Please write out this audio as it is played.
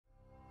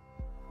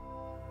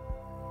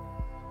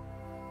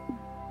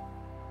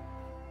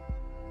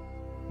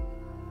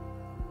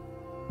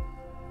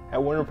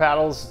At Winter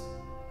Paddles,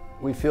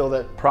 we feel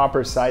that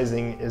proper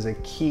sizing is a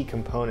key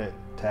component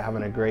to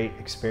having a great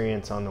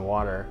experience on the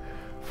water.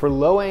 For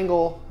low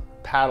angle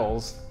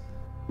paddles,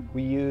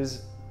 we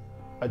use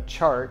a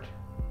chart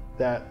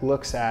that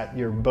looks at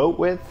your boat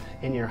width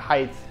and your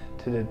height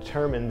to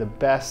determine the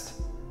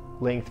best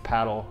length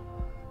paddle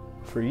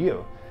for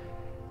you.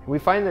 We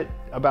find that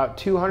about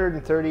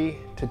 230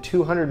 to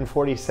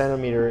 240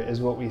 centimeter is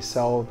what we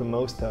sell the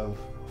most of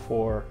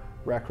for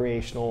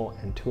recreational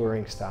and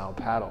touring style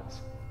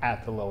paddles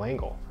at the low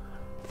angle.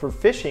 For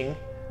fishing,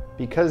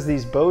 because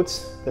these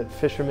boats that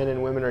fishermen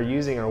and women are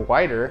using are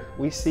wider,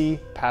 we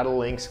see paddle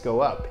lengths go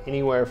up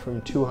anywhere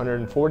from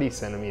 240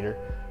 centimeter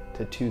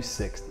to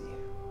 260.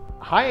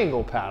 High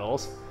angle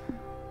paddles,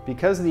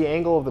 because the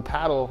angle of the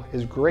paddle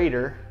is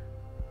greater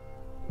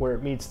where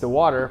it meets the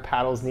water,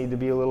 paddles need to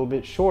be a little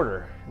bit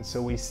shorter. And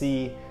so we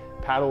see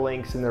paddle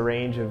lengths in the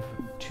range of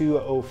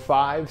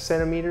 205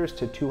 centimeters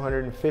to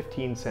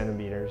 215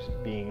 centimeters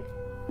being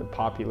the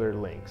popular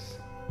lengths.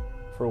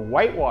 For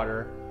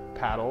whitewater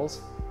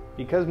paddles,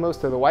 because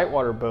most of the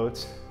whitewater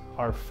boats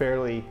are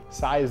fairly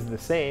sized the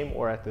same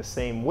or at the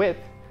same width,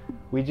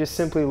 we just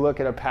simply look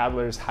at a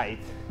paddler's height,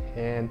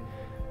 and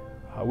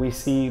we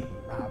see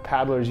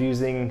paddlers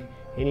using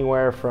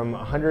anywhere from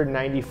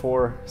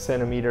 194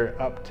 centimeter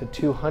up to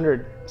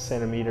 200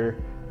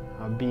 centimeter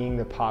being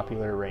the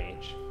popular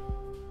range.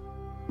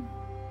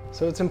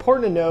 So it's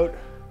important to note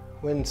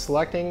when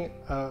selecting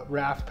a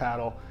raft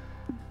paddle,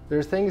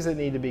 there's things that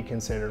need to be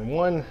considered.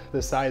 One,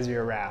 the size of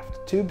your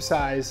raft. Tube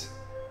size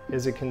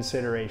is a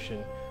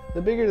consideration.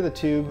 The bigger the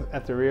tube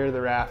at the rear of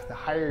the raft, the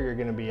higher you're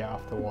going to be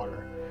off the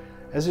water.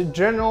 As a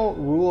general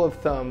rule of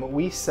thumb,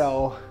 we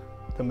sell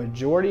the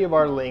majority of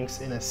our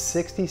lengths in a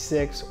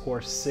 66 or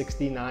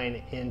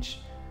 69 inch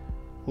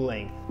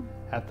length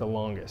at the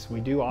longest. We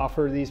do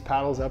offer these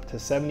paddles up to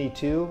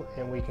 72,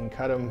 and we can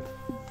cut them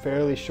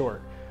fairly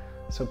short.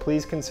 So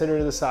please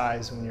consider the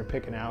size when you're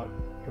picking out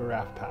your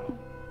raft paddle.